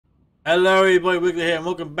Hello everybody, Wiggler here and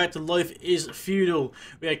welcome back to Life is Feudal.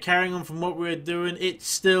 We are carrying on from what we were doing. It's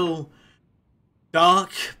still dark,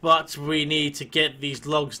 but we need to get these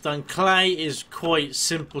logs done. Clay is quite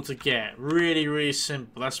simple to get. Really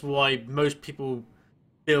simple. That's why most people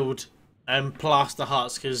build plaster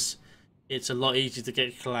huts, because it's a lot easier to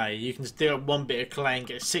get clay. You can just dig up one bit of clay and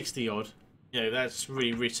get 60 odd. You know, that's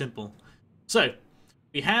really simple. So,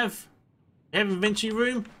 we have inventory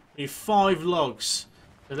room. We have 5 logs.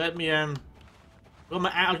 So let me I've got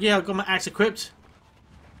my axe equipped.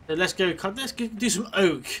 So let's go cut. Let's do some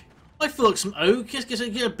oak. I feel like some oak. Let's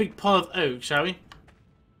get a big pile of oak, shall we?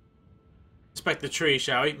 Inspect the tree,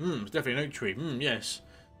 shall we? It's definitely an oak tree. Yes.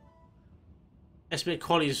 Estimate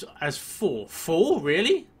quality as 4. 4?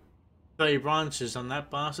 Really? 30 branches on that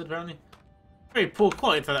bastard, apparently. Very poor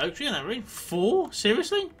quality for that oak tree, isn't that really? 4?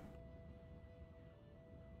 Seriously?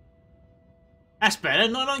 That's better.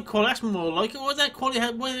 Not quality. That's more like it. What that quality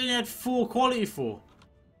had? What did it had 4 quality for?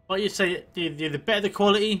 Like you say, the better the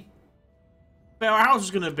quality, better our house is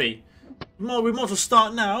gonna be. We might as well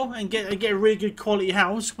start now and get a really good quality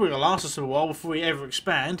house. It's probably gonna last us a while before we ever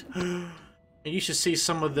expand. And you should see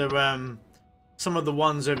some of the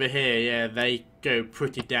ones over here. Yeah, they go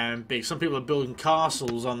pretty damn big. Some people are building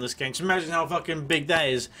castles on this game. Just imagine how fucking big that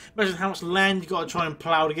is. Imagine how much land you got to try and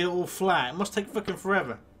plow to get it all flat. It must take fucking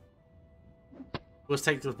forever. Let's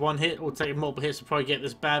take this one hit, or take multiple hits to probably get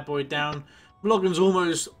this bad boy down. Logan's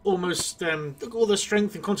almost look at all the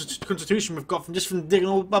strength and constitution we've got from digging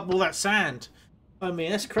up all that sand. I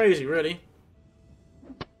mean, that's crazy, really.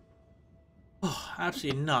 Oh,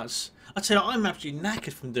 absolutely nuts. I tell you, I'm absolutely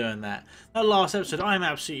knackered from doing that. That last episode, I'm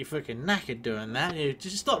absolutely freaking knackered doing that. You know,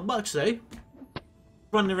 just not much though.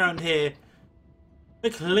 Running around here,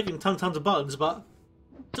 clicking tons of buttons, but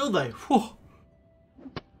still though, whew.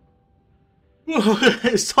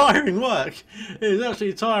 It's tiring work. It's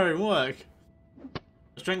actually tiring work.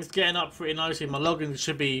 Strength's getting up pretty nicely. My logging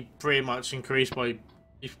should be pretty much increased by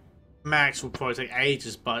max. Will probably take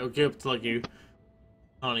ages, but it'll get up to like you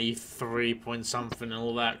 93 point something and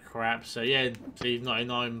all that crap. So yeah, see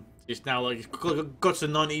 99. It's now like got to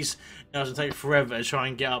the 90s. Now it's gonna take forever to try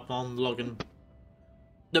and get up on logging.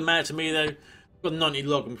 Doesn't matter to me though. I've got 90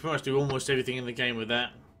 logging. Pretty much do almost everything in the game with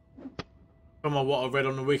that. From what I read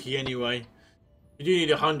on the wiki anyway. You do need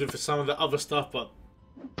 100 for some of the other stuff, but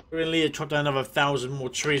we're going to need to chop down another 1,000 more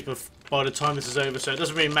trees by the time this is over, so it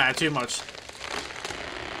doesn't really matter too much.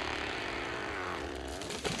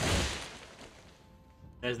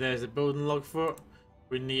 There's the building log for it.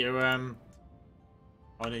 We need to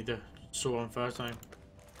I need to saw on first time.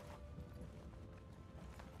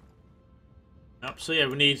 Yep, so yeah,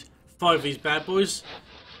 we need 5 of these bad boys.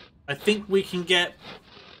 I think we can get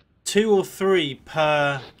 2 or 3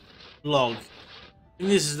 per log.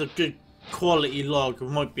 This is a good quality log. We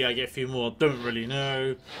might be able to get a few more. Don't really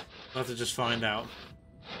know. I'll have to just find out.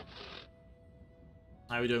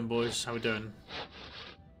 How we doing, boys? How we doing?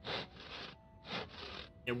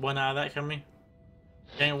 Get 1 out of that, can we?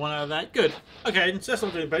 Getting 1 out of that. Good. Okay, so that's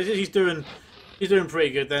not doing bad. He's doing pretty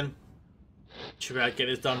good then. Should be able to get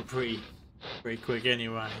this done pretty quick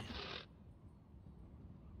anyway.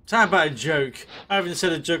 So how about a joke? I haven't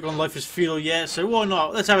said a joke on Life is Feudal yet, so why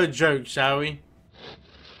not? Let's have a joke, shall we?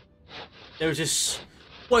 There was this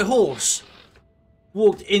white horse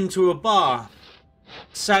walked into a bar,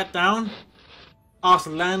 sat down, asked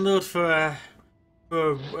the landlord for a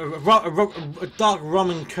dark rum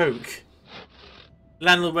and coke. The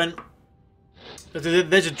landlord went,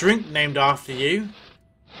 "There's a drink named after you."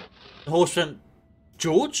 The horse went,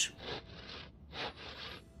 "George?"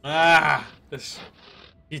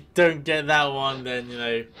 You don't get that one, then you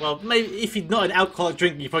know. Well, maybe if you're not an alcoholic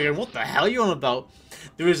drink, you're probably going, "What the hell are you on about?"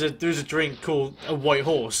 There is a drink called a white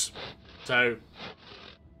horse. So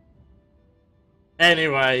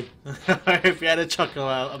anyway, I hope you had a chuckle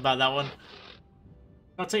about that one.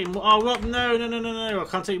 I'll take more. Oh well, no! I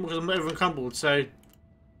can't take it more because I'm over encumbered. So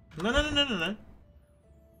no!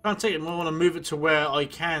 Can't take it more. I want to move it to where I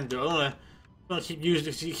can do it. I want to keep using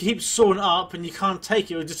it. You keep sawing up and you can't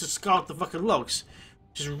take it. Or just discard the fucking logs,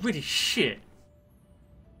 which is really shit.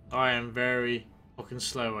 I am very fucking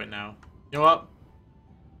slow right now. You know what?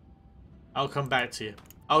 I'll come back to you.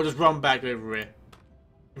 I'll just run back over here.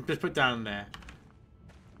 Just put down there.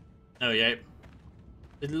 Oh yeah.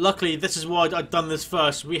 Luckily, this is why I've done this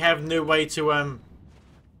first. We have no way to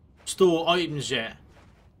store items yet,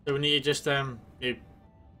 so we need to just you know,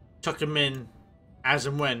 chuck them in as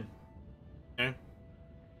and when, you know,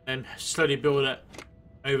 and slowly build it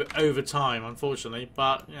over time. Unfortunately,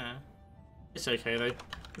 but yeah, it's okay though.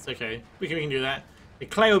 It's okay. We can do that. The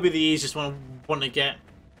clay will be the easiest one to get.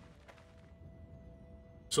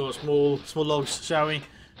 sort of small logs, shall we?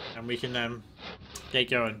 And we can get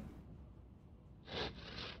going.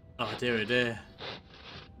 Oh dear, oh dear.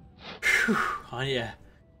 Whew. Oh yeah.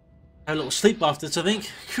 Had a little sleep after this, I think.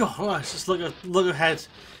 God, right, it's just like I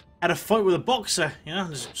had a fight with a boxer, you know,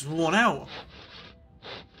 just worn out.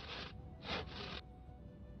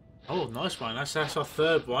 Oh, nice one. That's our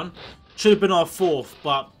third one. Should have been our fourth,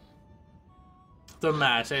 but doesn't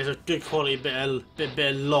matter. So it's a good quality bit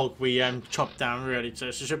of log we chopped down really. So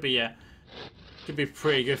it should be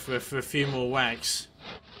pretty good for a few more whacks.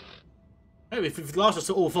 Maybe if it lasts us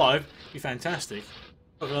to all five, it'd be fantastic.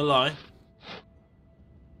 Not gonna lie.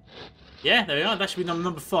 Yeah, there we are. That should be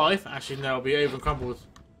number 5. Actually, no, I'll be over encumbered.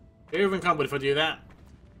 Over encumbered if I do that.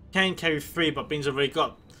 Can carry 3, but means I've already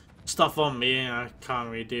got stuff on me, and I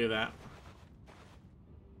can't really do that.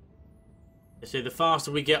 You see, the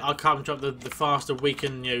faster we get our carpentry up, the faster we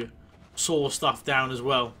can, you know, saw stuff down as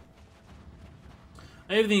well.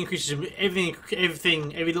 Everything increases. Every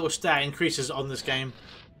little stat increases on this game.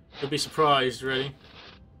 You'll be surprised, really.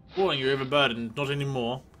 Warning, you're overburdened. Not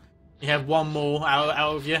anymore. You have one more out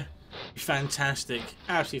of you. Fantastic,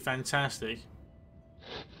 absolutely fantastic.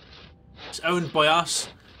 It's owned by us.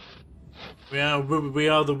 We are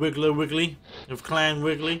the Wiggler Wiggly of Clan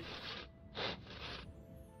Wiggly.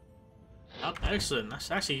 Oh, excellent.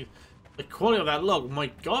 That's actually the quality of that log. My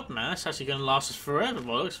God, man, that's actually going to last us forever.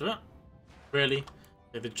 By the looks of it. Really,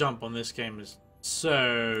 yeah, the jump on this game is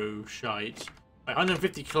so shite.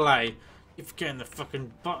 150 clay. Keep forgetting the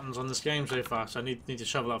fucking buttons on this game so far. So I need to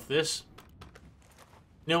shovel up for this.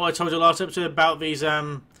 You know what I told you last episode about these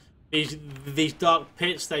dark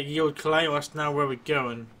pits that yield clay? Well, that's now where we're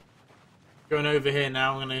going. Going over here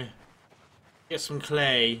now. I'm gonna get some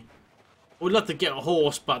clay. We'd love to get a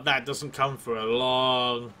horse, but that doesn't come for a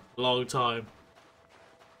long time.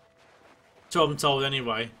 So I'm told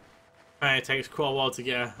anyway. Apparently it takes quite a while to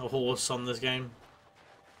get a horse on this game.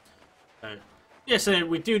 So yeah, so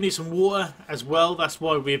we do need some water as well. That's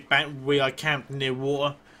why we are camped near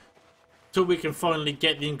water. So we can finally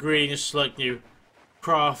get the ingredients, like, you know,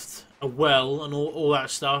 craft a well and all that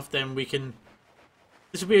stuff. Then we can.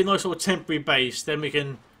 This will be a nice little temporary base. Then we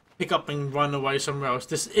can pick up and run away somewhere else.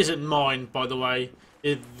 This isn't mine, by the way.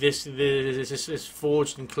 This is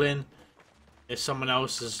forged and clean. It's someone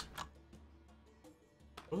else's.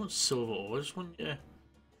 I want silver ore. I just want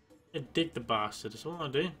dig the bastard. That's all I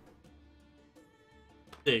do.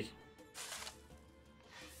 Dig.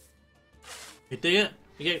 You dig it?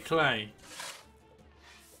 You get clay.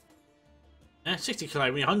 Yeah, 60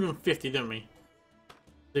 clay. We need 150, don't we?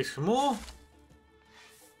 Dig some more.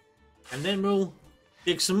 And then we'll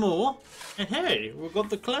dig some more. And hey, we've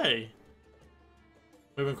got the clay.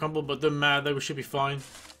 We've been crumbled, but doesn't matter though. We should be fine.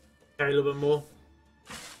 Carry a little bit more.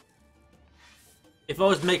 If I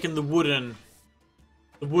was making the wooden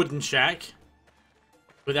shack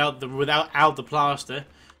without the plaster,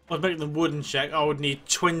 if I was making the wooden shack, I would need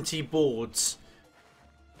 20 boards.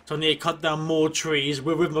 So I need to cut down more trees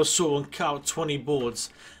with my saw and cut out 20 boards.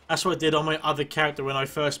 That's what I did on my other character when I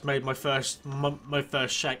first made my first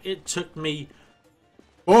shack. It took me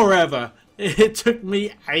forever. It took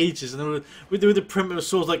me ages, and we do the primitive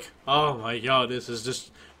saws like, oh my God, this is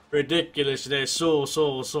just ridiculous. There's saw.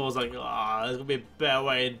 I was like, ah, there's gonna be a better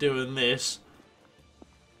way of doing this.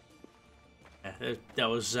 Yeah, that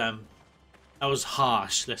was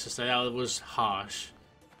harsh. Let's just say that was harsh.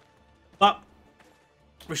 But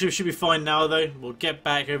we should be fine now, though. We'll get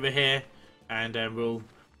back over here, and we'll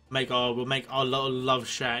make our little love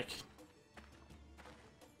shack.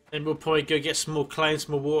 Then we'll probably go get some more clay and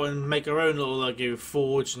some more water and make our own little like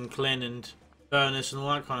forge and clean and furnace and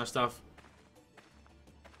all that kind of stuff.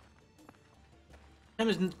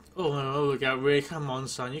 Oh, look out, Ray! Come on,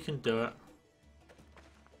 son, you can do it.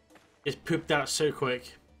 It's pooped out so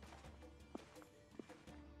quick.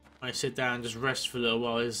 I sit down and just rest for a little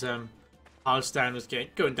while. His hard stand was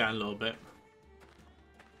going down a little bit.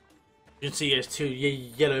 You can see he has 2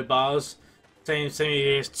 yellow bars. Same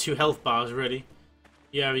he has 2 health bars really.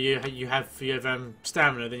 Yeah, you have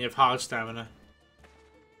stamina, then you have hard stamina.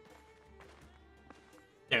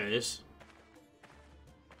 There it is.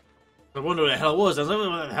 I wonder what the hell it was. I was like,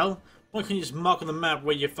 what the hell? Why can't you just mark on the map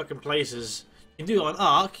where your fucking place is? You can do it on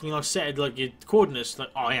arc, and you set like your coordinates. Like,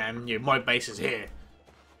 oh, I am. My base is here.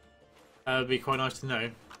 That would be quite nice to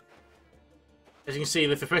know. As you can see,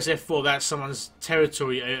 if I press F4, that's someone's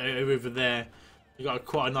territory over there. You got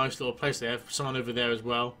quite a nice little place there. Someone over there as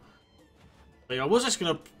well. But I was just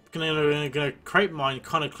gonna create mine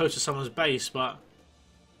kind of close to someone's base, but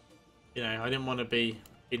you know, I didn't want to be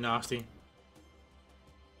nasty.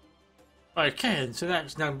 Okay, so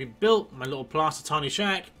that's now gonna be built. My little plaster tiny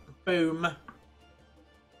shack. Boom.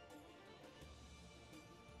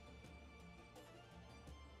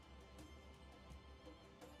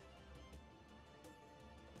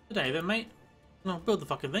 Today then, mate. No, build the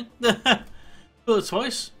fucking thing. Build it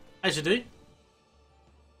twice, as you do.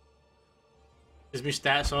 There's me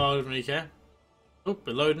stats, so I don't really care. Oh,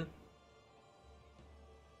 we're loading.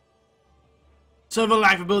 Server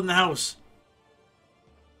lag for building the house.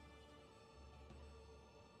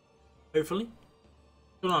 Hopefully.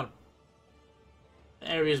 Come on.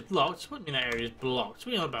 The area's blocked? What do you mean the area's blocked? What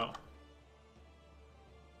are you on about?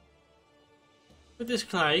 Put this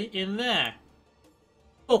clay in there.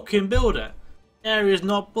 Fucking build it. The area's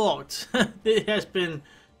not blocked. It has been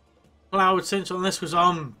plowed since, unless because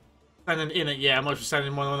I'm standing in it. Yeah, I'm also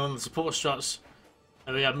standing on the support struts.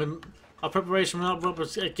 There we go. Our preparation went up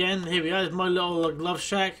again. Here we are. There's my little love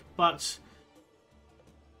shack, but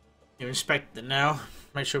you inspect it now.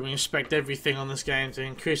 Make sure we inspect everything on this game to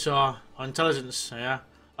increase our intelligence. Yeah,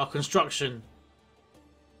 our construction.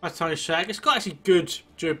 My tiny shack. It's got actually good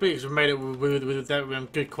durability because we've made it with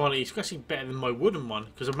good quality. It's actually better than my wooden one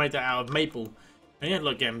because I've made that out of maple. And yeah,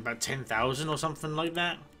 like getting about 10,000 or something like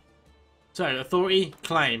that. So authority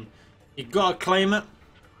claim. You gotta claim it,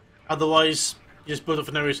 otherwise you just build it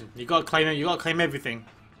for no reason. You gotta claim it. You gotta claim everything.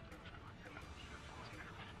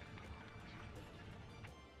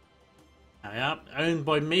 Yeah, owned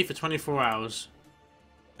by me for 24 hours.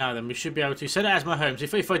 Now then, we should be able to set it as my home.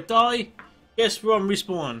 So if I die, guess we're on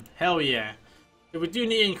respawn. Hell yeah. But we do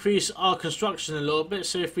need to increase our construction a little bit.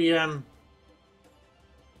 So if we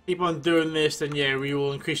keep on doing this, then yeah, we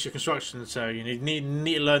will increase your construction. So you need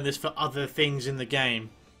to learn this for other things in the game.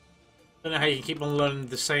 Don't know how you can keep on learning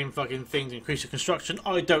the same fucking things, increase your construction.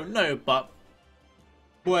 I don't know, but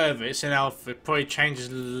whatever. It's in alpha. It probably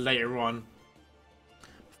changes later on.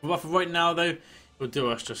 But for right now, though, it'll do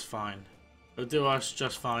us just fine. It'll do us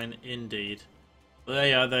just fine indeed. But there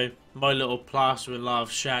you are, though. My little plaster and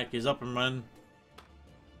lava shack is up and running.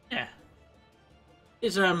 Yeah,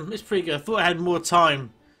 it's pretty good. I thought I had more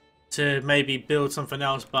time to maybe build something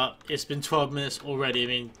else, but it's been 12 minutes already. I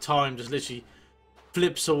mean, time just literally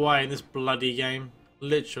flips away in this bloody game,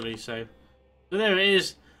 literally. So there it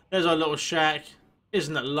is. There's our little shack.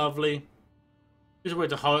 Isn't that lovely? There's a way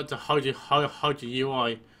to hide your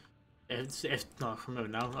UI. If no, I remember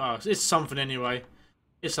now. Oh, it's something anyway.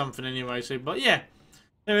 It's something anyway. So, but yeah,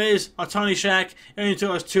 there it is. Our tiny shack. It only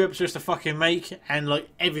took us 2 episodes to fucking make, and like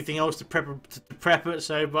everything else to prep it.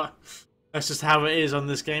 So, but that's just how it is on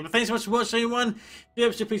this game. But thanks so much for watching, everyone. If you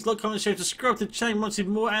episode, please like, comment, share, subscribe to the channel if you want to see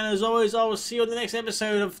more. And as always, I will see you on the next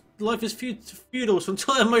episode of Life is Feudal. So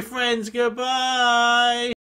until then, my friends, goodbye.